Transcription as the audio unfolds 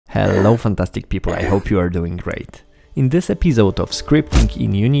Hello fantastic people, I hope you are doing great. In this episode of Scripting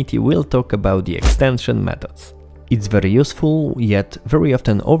in Unity we'll talk about the extension methods. It's very useful, yet very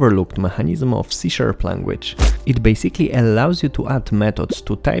often overlooked mechanism of C# language. It basically allows you to add methods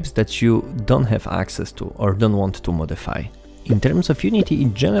to types that you don't have access to or don't want to modify. In terms of Unity,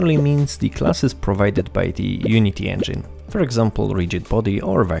 it generally means the classes provided by the Unity engine, for example rigid body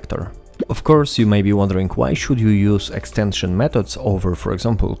or vector. Of course, you may be wondering why should you use extension methods over, for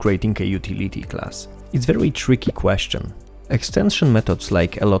example, creating a utility class. It's a very tricky question. Extension methods,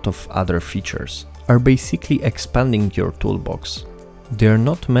 like a lot of other features, are basically expanding your toolbox. They're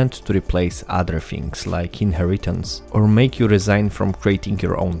not meant to replace other things like inheritance or make you resign from creating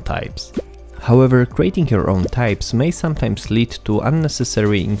your own types. However, creating your own types may sometimes lead to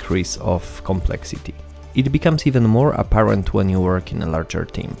unnecessary increase of complexity. It becomes even more apparent when you work in a larger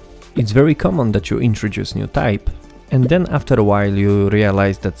team. It's very common that you introduce new type, and then after a while you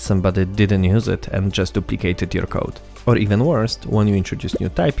realize that somebody didn't use it and just duplicated your code. Or even worse, when you introduce new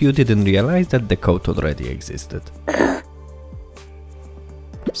type you didn't realize that the code already existed.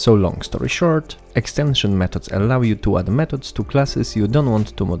 So long story short, extension methods allow you to add methods to classes you don't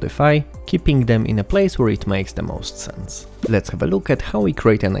want to modify, keeping them in a place where it makes the most sense. Let's have a look at how we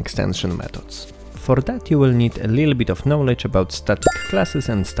create an extension methods. For that you will need a little bit of knowledge about static classes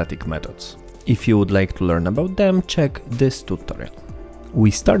and static methods. If you would like to learn about them, check this tutorial.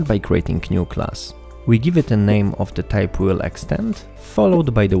 We start by creating new class. We give it a name of the type we will extend,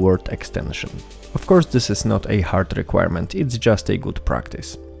 followed by the word extension. Of course, this is not a hard requirement, it's just a good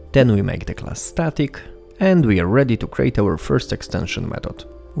practice. Then we make the class static, and we are ready to create our first extension method.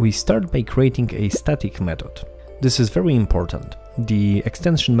 We start by creating a static method. This is very important. The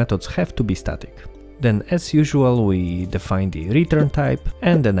extension methods have to be static. Then, as usual, we define the return type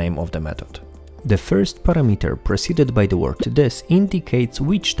and the name of the method. The first parameter preceded by the word this indicates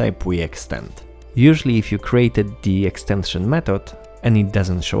which type we extend. Usually if you created the extension method and it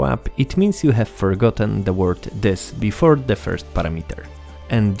doesn't show up, it means you have forgotten the word this before the first parameter.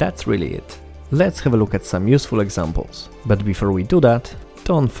 And that's really it. Let's have a look at some useful examples. But before we do that,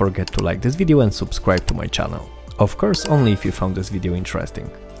 don't forget to like this video and subscribe to my channel. Of course, only if you found this video interesting.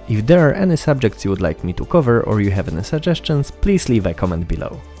 If there are any subjects you would like me to cover or you have any suggestions, please leave a comment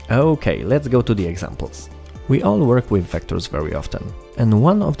below. Okay, let's go to the examples. We all work with vectors very often, and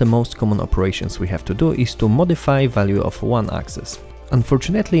one of the most common operations we have to do is to modify value of one axis.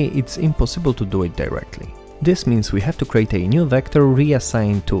 Unfortunately, it's impossible to do it directly. This means we have to create a new vector,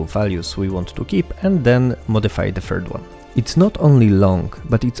 reassign two values we want to keep, and then modify the third one. It's not only long,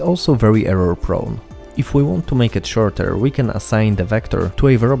 but it's also very error prone. If we want to make it shorter, we can assign the vector to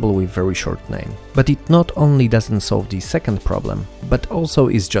a variable with very short name. But it not only doesn't solve the second problem, but also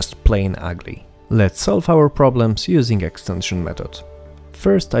is just plain ugly. Let's solve our problems using extension method.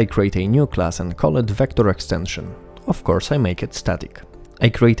 First I create a new class and call it vector extension. Of course I make it static. I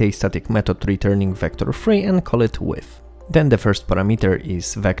create a static method returning vector3 and call it width. Then the first parameter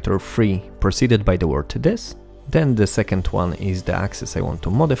is vector3 preceded by the word this. Then the second one is the axis I want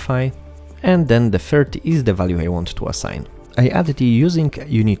to modify. And then the third is the value I want to assign. I added the using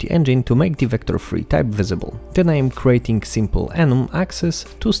Unity engine to make the vector3 type visible. Then I am creating simple enum axis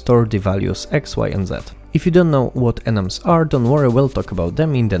to store the values x, y and z. If you don't know what enums are, don't worry, we'll talk about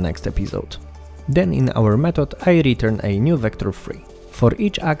them in the next episode. Then in our method I return a new vector3. For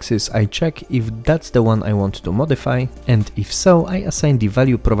each axis I check if that's the one I want to modify, and if so I assign the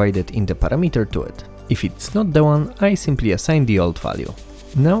value provided in the parameter to it. If it's not the one, I simply assign the old value.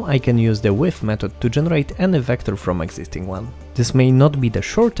 Now I can use the width method to generate any vector from existing one. This may not be the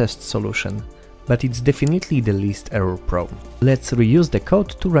shortest solution, but it's definitely the least error prone. Let's reuse the code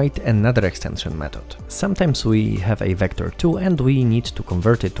to write another extension method. Sometimes we have a vector2 and we need to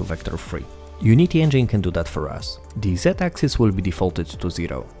convert it to vector3. Unity engine can do that for us. The z-axis will be defaulted to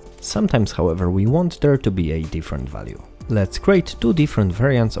 0. Sometimes, however, we want there to be a different value. Let's create two different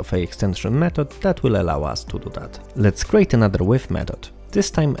variants of an extension method that will allow us to do that. Let's create another width method. This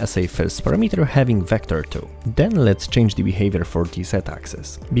time as a first parameter having vector2. Then let's change the behavior for the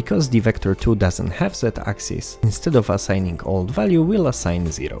z-axis. Because the vector2 doesn't have z-axis, instead of assigning old value, we'll assign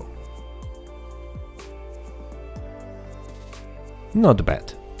 0. Not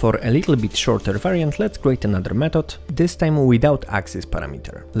bad. For a little bit shorter variant, let's create another method, this time without axis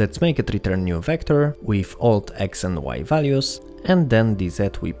parameter. Let's make it return new vector with old x and y values, and then the z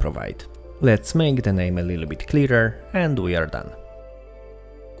we provide. Let's make the name a little bit clearer, and we are done.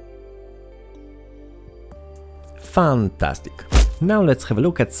 Fantastic! Now let's have a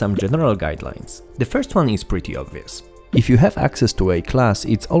look at some general guidelines. The first one is pretty obvious. If you have access to a class,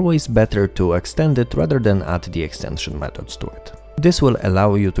 it's always better to extend it rather than add the extension methods to it. This will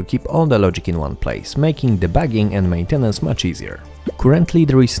allow you to keep all the logic in one place, making debugging and maintenance much easier. Currently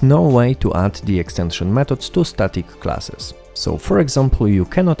there is no way to add the extension methods to static classes. So for example, you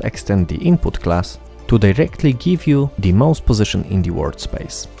cannot extend the input class to directly give you the mouse position in the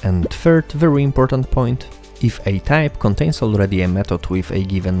workspace. And third very important point, if a type contains already a method with a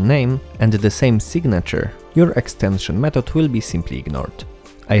given name and the same signature, your extension method will be simply ignored.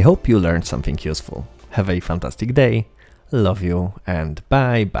 I hope you learned something useful. Have a fantastic day, love you and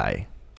bye bye.